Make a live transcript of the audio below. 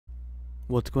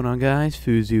What's going on, guys?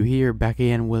 Fuzu here, back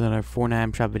again with another Fortnite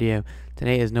item shop video.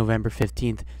 Today is November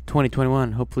 15th,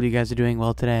 2021. Hopefully you guys are doing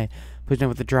well today. Please don't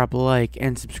forget to drop a like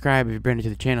and subscribe if you're brand new to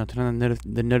the channel. Turn on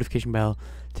the notification bell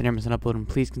to never miss an upload, and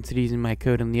please consider using my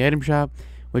code in the item shop,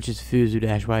 which is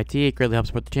Fuzu-YT. It greatly helps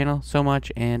support the channel so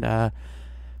much, and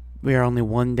we are only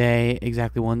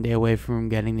exactly one day away from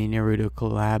getting the Naruto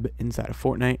collab inside of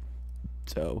Fortnite.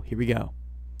 So here we go.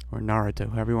 Or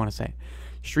Naruto, however you want to say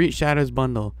it. Street Shadows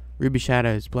bundle. Ruby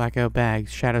Shadows, Blackout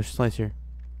Bags, Shadow Slicer,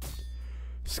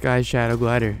 Sky Shadow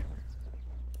Glider,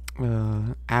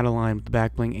 Adeline with the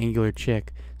back bling, Angular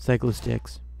Chick,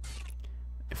 Cyclosticks,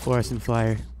 Fluorescent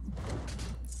Flyer,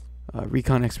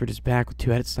 Recon Expert is back with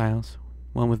 2 edit styles,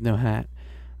 one with no hat.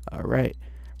 Alright,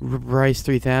 Bryce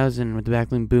 3000 with the back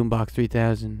bling, Boombox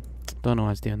 3000, don't know why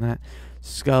I was doing that.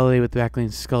 Scully with the back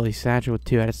bling, Scully Satchel with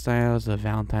 2 edit styles,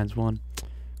 Valentine's one,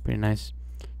 pretty nice.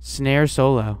 Snare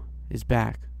Solo is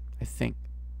back. I think.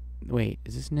 Wait,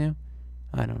 is this new?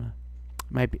 I don't know.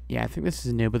 Might be. Yeah, I think this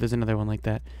is new, but there's another one like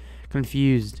that.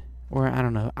 Confused, or I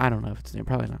don't know. I don't know if it's new.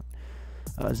 Probably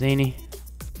not. Zany.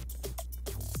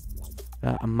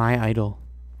 My Idol.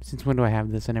 Since when do I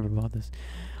have this? I never bought this.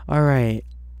 All right.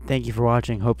 Thank you for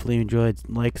watching. Hopefully you enjoyed.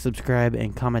 Like, subscribe,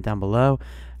 and comment down below.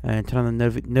 And turn on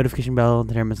the notification bell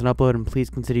to never miss an upload. And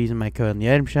please consider using my code in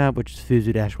the item shop, which is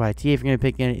Fuzu-YT. If you're going to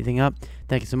pick anything up,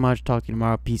 thank you so much. Talk to you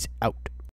tomorrow. Peace out.